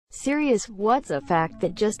serious? What's a fact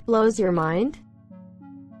that just blows your mind?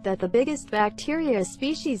 That the biggest bacteria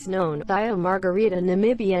species known, Thiomargarita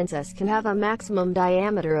namibiensis, can have a maximum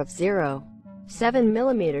diameter of 0.7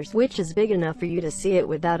 millimeters, which is big enough for you to see it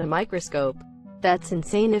without a microscope. That's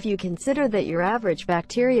insane if you consider that your average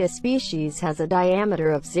bacteria species has a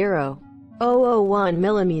diameter of 0.001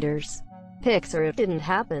 millimeters. Pics or it didn't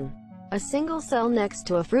happen. A single cell next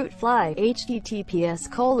to a fruit fly.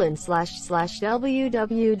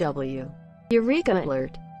 https://www. Eureka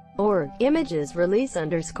alert. Org. Images release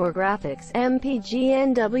 _graphics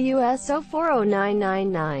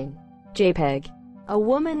MPGNWS040999. JPEG. A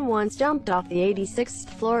woman once jumped off the 86th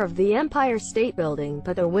floor of the Empire State Building,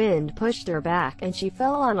 but the wind pushed her back, and she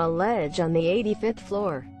fell on a ledge on the 85th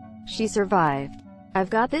floor. She survived. I've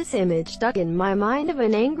got this image stuck in my mind of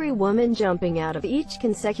an angry woman jumping out of each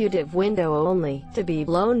consecutive window only to be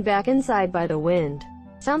blown back inside by the wind.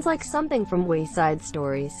 Sounds like something from Wayside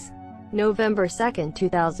Stories. November 2,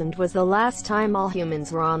 2000 was the last time all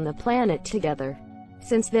humans were on the planet together.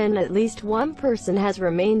 Since then, at least one person has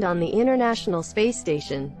remained on the International Space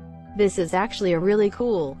Station. This is actually a really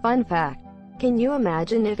cool, fun fact. Can you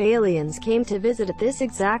imagine if aliens came to visit at this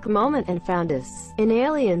exact moment and found us, an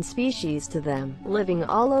alien species to them, living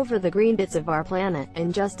all over the green bits of our planet,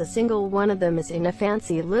 and just a single one of them is in a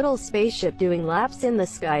fancy little spaceship doing laps in the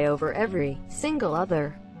sky over every single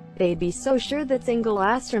other? They'd be so sure that single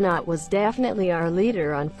astronaut was definitely our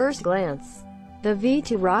leader on first glance. The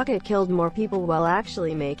V-2 rocket killed more people while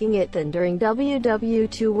actually making it than during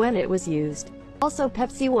WW2 when it was used. Also,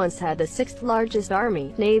 Pepsi once had the 6th largest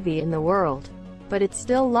navy in the world, but it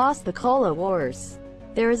still lost the Cola Wars.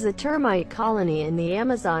 There is a termite colony in the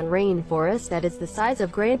Amazon rainforest that is the size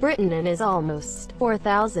of Great Britain and is almost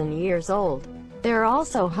 4,000 years old. There are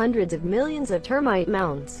also hundreds of millions of termite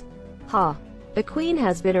mounds. Ha! The Queen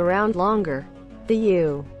has been around longer. The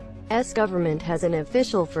U.S. government has an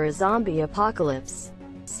official for a zombie apocalypse.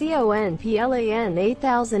 CONPLAN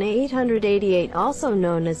 8888, also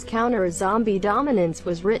known as Counter-Zombie Dominance,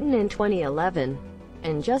 was written in 2011.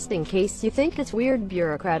 And just in case you think it's weird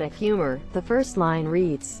bureaucratic humor, the first line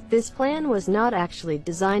reads, "This plan was not actually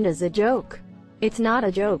designed as a joke." It's not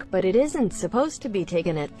a joke, but it isn't supposed to be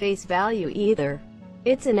taken at face value either.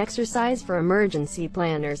 It's an exercise for emergency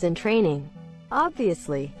planners in training.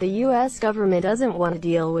 Obviously, the U.S. government doesn't want to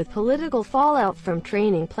deal with political fallout from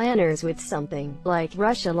training planners with something like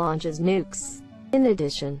Russia launches nukes. In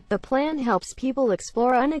addition, the plan helps people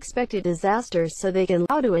explore unexpected disasters so they can learn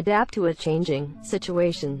how to adapt to a changing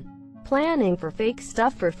situation. Planning for fake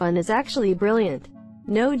stuff for fun is actually brilliant.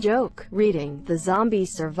 No joke, reading the Zombie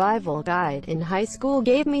Survival Guide in high school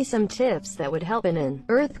gave me some tips that would help in an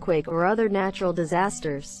earthquake or other natural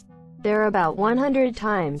disasters. There are about 100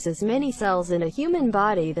 times as many cells in a human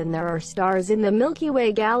body than there are stars in the Milky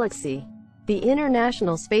Way galaxy. The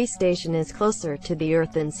International Space Station is closer to the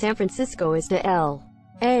Earth than San Francisco is to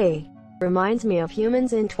L.A. Reminds me of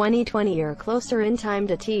humans in 2020 are closer in time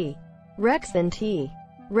to T-Rex than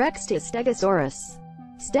T-Rex to Stegosaurus.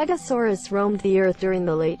 Stegosaurus roamed the Earth during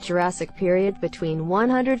the late Jurassic period between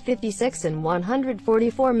 156 and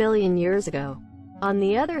 144 million years ago. On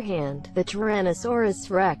the other hand, the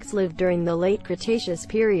Tyrannosaurus rex lived during the late Cretaceous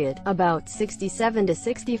period, about 67 to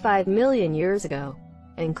 65 million years ago.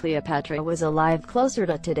 And Cleopatra was alive closer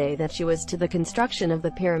to today than she was to the construction of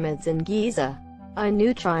the pyramids in Giza. A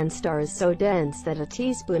neutron star is so dense that a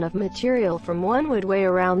teaspoon of material from one would weigh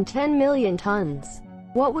around 10 million tons.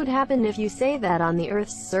 What would happen if you say that on the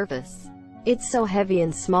Earth's surface? It's so heavy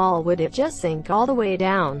and small, would it just sink all the way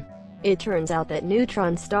down? It turns out that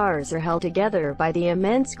neutron stars are held together by the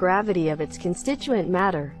immense gravity of its constituent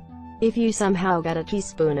matter. If you somehow got a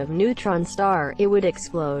teaspoon of neutron star, it would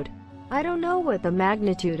explode. I don't know what the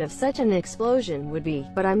magnitude of such an explosion would be,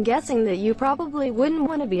 but I'm guessing that you probably wouldn't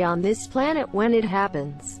want to be on this planet when it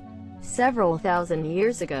happens. Several thousand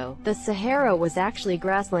years ago, the Sahara was actually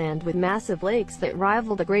grassland with massive lakes that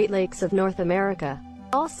rival the Great Lakes of North America.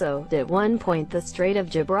 Also, at one point the Strait of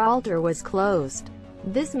Gibraltar was closed.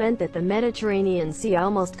 This meant that the Mediterranean Sea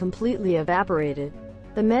almost completely evaporated.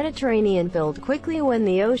 The Mediterranean filled quickly when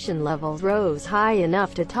the ocean level rose high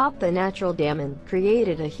enough to top the natural dam and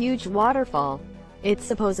created a huge waterfall. It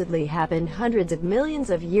supposedly happened hundreds of millions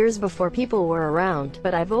of years before people were around,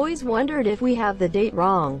 but I've always wondered if we have the date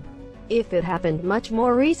wrong. If it happened much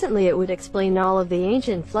more recently, it would explain all of the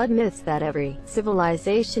ancient flood myths that every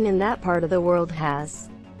civilization in that part of the world has.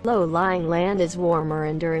 Low-lying land is warmer,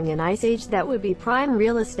 and during an ice age that would be prime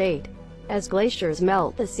real estate. As glaciers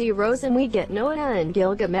melt, the sea rose and we get Noah and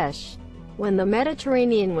Gilgamesh. When the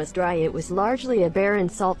Mediterranean was dry, it was largely a barren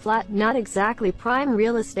salt flat, not exactly prime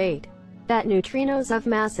real estate. that neutrinos of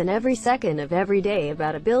mass in every second of every day,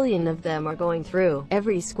 about 1 billion of them, are going through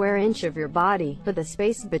every square inch of your body, but the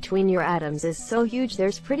space between your atoms is so huge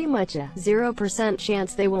there's pretty much a 0%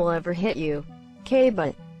 chance they will ever hit you.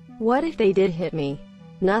 But what if they did hit me?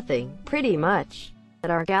 Nothing, pretty much.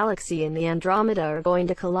 That our galaxy and the Andromeda are going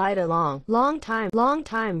to collide a long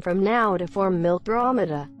time from now to form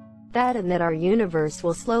Milkromeda. That, and that our universe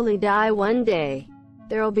will slowly die one day.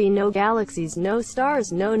 There'll be no galaxies, no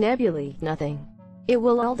stars, no nebulae, nothing. It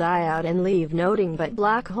will all die out and leave nothing but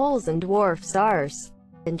black holes and dwarf stars.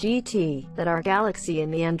 And that our galaxy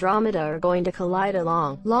and the Andromeda are going to collide a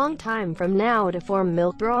long time from now to form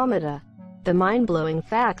Milkromeda. The mind-blowing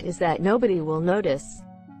fact is that nobody will notice.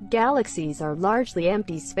 Galaxies are largely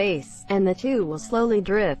empty space, and the two will slowly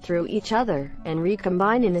drift through each other, and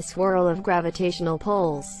recombine in a swirl of gravitational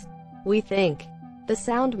pulls. We think. The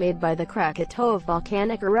sound made by the Krakatoa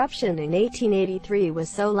volcanic eruption in 1883 was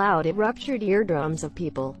so loud it ruptured eardrums of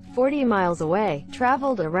people 40 miles away,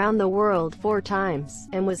 traveled around the world 4 times,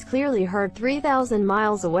 and was clearly heard 3,000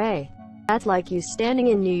 miles away. That's like you standing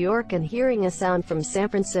in New York and hearing a sound from San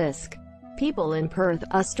Francisco. People in Perth,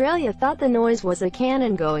 Australia thought the noise was a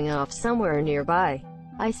cannon going off somewhere nearby.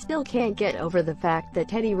 I still can't get over the fact that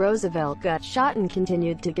Teddy Roosevelt got shot and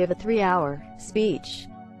continued to give a 3-hour speech.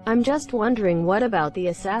 I'm just wondering, what about the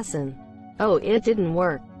assassin? Oh, it didn't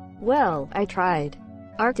work. Well, I tried.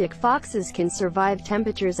 Arctic foxes can survive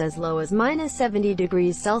temperatures as low as -70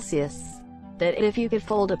 degrees Celsius. That if you could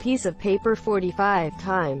fold a piece of paper 45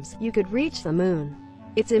 times, you could reach the moon.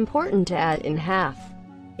 It's important to add in half.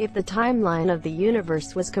 If the timeline of the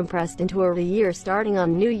universe was compressed into a year starting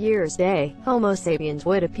on New Year's Day, Homo sapiens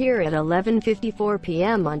would appear at 11:54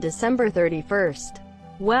 p.m. on December 31st.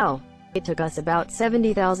 Well, it took us about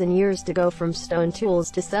 70,000 years to go from stone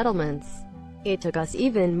tools to settlements. It took us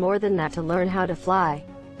even more than that to learn how to fly.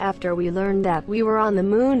 After we learned that, we were on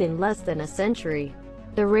the moon in less than a century.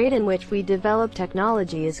 The rate in which we develop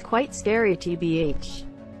technology is quite scary, tbh.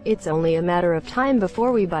 It's only a matter of time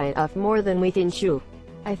before we bite off more than we can chew.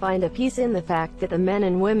 I find a peace in the fact that the men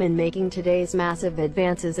and women making today's massive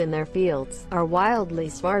advances in their fields are wildly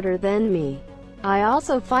smarter than me. I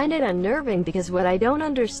also find it unnerving because what I don't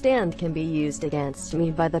understand can be used against me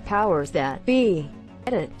by the powers that be.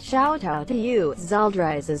 Shout out to you,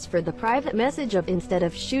 Zaldrizes, for the private message of, instead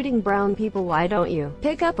of shooting brown people, why don't you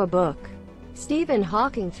pick up a book? Stephen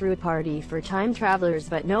Hawking threw a party for time travelers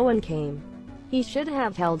but no one came. He should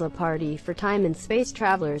have held a party for time and space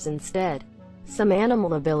travelers instead. Some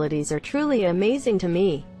animal abilities are truly amazing to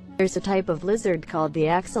me. There's a type of lizard called the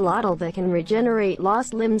axolotl that can regenerate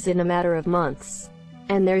lost limbs in a matter of months.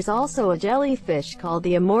 And there's also a jellyfish called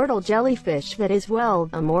the immortal jellyfish that is, well,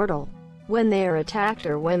 immortal. When they are attacked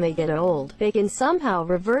or when they get old, they can somehow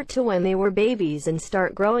revert to when they were babies and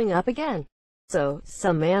start growing up again. So,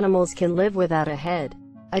 some animals can live without a head.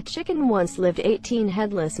 A chicken once lived 18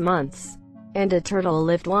 headless months. And a turtle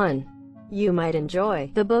lived 1. You might enjoy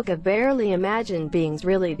the book of Barely Imagined Beings,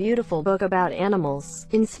 really beautiful book about animals,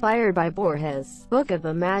 inspired by Borges' Book of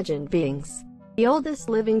Imagined Beings. The oldest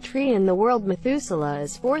living tree in the world, Methuselah,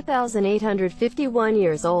 is 4,851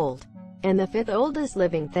 years old. And the 5th oldest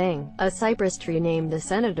living thing, a cypress tree named the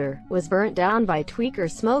Senator, was burnt down by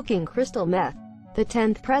tweakers smoking crystal meth. The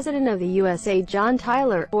 10th President of the USA, John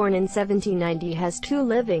Tyler, born in 1790, has 2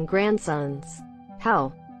 living grandsons.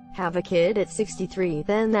 How? Have a kid at 63,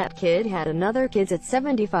 then that kid had another kid at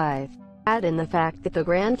 75. Add in the fact that the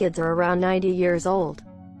grandkids are around 90 years old.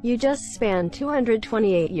 You just span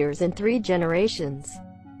 228 years in 3 generations.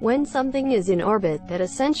 When something is in orbit, that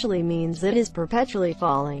essentially means it is perpetually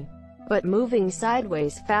falling, but moving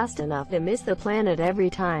sideways fast enough to miss the planet every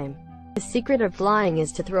time. The secret of flying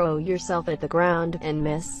is to throw yourself at the ground and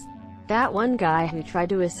miss. That one guy who tried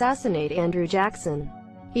to assassinate Andrew Jackson.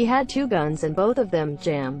 He had 2 guns and both of them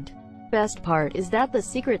jammed. Best part is that the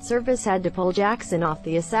Secret Service had to pull Jackson off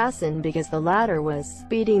the assassin because the latter was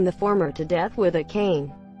beating the former to death with a cane.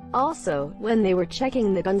 Also, when they were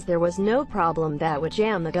checking the guns, there was no problem that would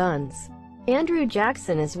jam the guns. Andrew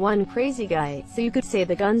Jackson is one crazy guy, so you could say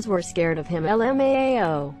the guns were scared of him.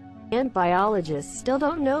 LMAO. Ant biologists still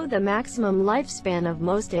don't know the maximum lifespan of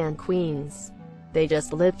most ant queens. They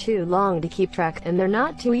just live too long to keep track, and they're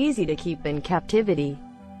not too easy to keep in captivity.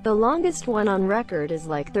 The longest one on record is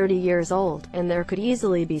like 30 years old, and there could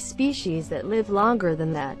easily be species that live longer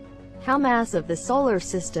than that. How massive the solar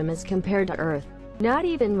system is compared to Earth. Not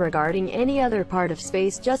even regarding any other part of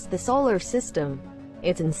space, just the solar system.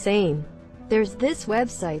 It's insane. There's this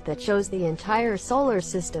website that shows the entire solar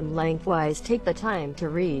system lengthwise. Take the time to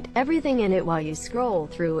read everything in it while you scroll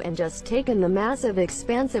through and just take in the massive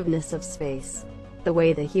expansiveness of space. the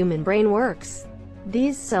way the human brain works.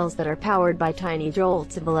 These cells that are powered by tiny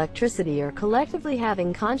jolts of electricity are collectively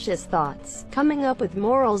having conscious thoughts, coming up with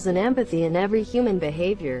morals and empathy in every human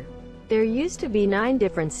behavior. There used to be 9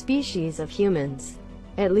 different species of humans.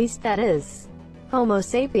 At least that is. Homo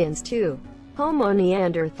sapiens 2. Homo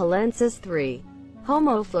neanderthalensis 3.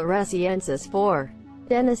 Homo floresiensis 4.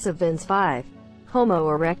 Denisovans 5. Homo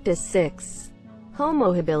erectus 6.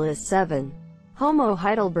 Homo habilis 7. Homo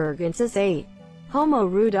heidelbergensis 8. Homo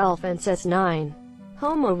rudolfensis 9.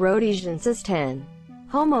 Homo rhodesiensis 10.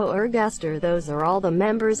 Homo ergaster. Those are all the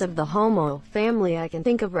members of the Homo family I can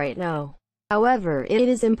think of right now. However, it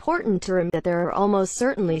is important to remember that there are almost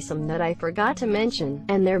certainly some that I forgot to mention,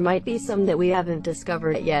 and there might be some that we haven't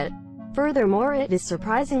discovered yet. Furthermore, it is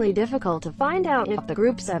surprisingly difficult to find out if the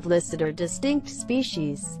groups I've listed are distinct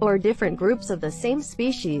species, or different groups of the same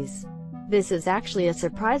species. This is actually a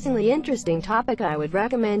surprisingly interesting topic I would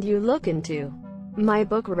recommend you look into. My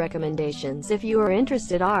book recommendations, if you are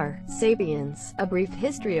interested, are Sapiens, A Brief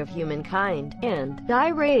History of Humankind, and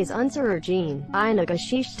Die Reise unserer Gene, Eine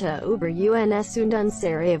Geschichte über uns und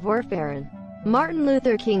unsere Vorfahren. Martin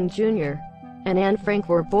Luther King Jr. and Anne Frank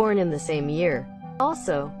were born in the same year.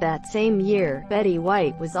 Also, that same year, Betty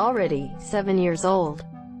White was already 7 years old.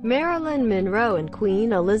 Marilyn Monroe and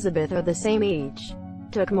Queen Elizabeth are the same age.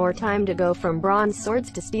 Took more time to go from bronze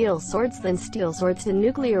swords to steel swords than steel swords to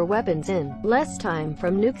nuclear weapons in less time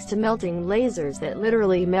from nukes to melting lasers that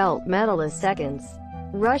literally melt metal as seconds.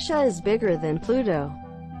 Russia is bigger than Pluto.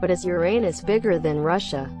 But is Uranus bigger than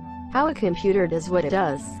Russia? How a computer does what it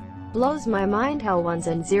does blows my mind. How ones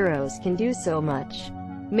and zeros can do so much.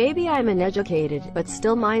 Maybe I'm uneducated, but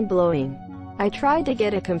still mind-blowing. I tried to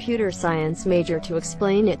get a computer science major to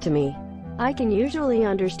explain it to me. I can usually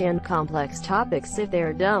understand complex topics if they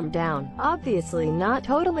are dumbed down. Obviously not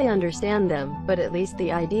totally understand them, but at least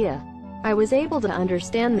the idea. I was able to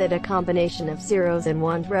understand that a combination of zeros and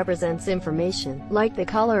ones represents information, like the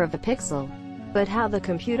color of a pixel. But how the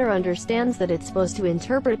computer understands that it's supposed to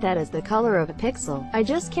interpret that as the color of a pixel, I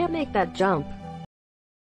just can't make that jump.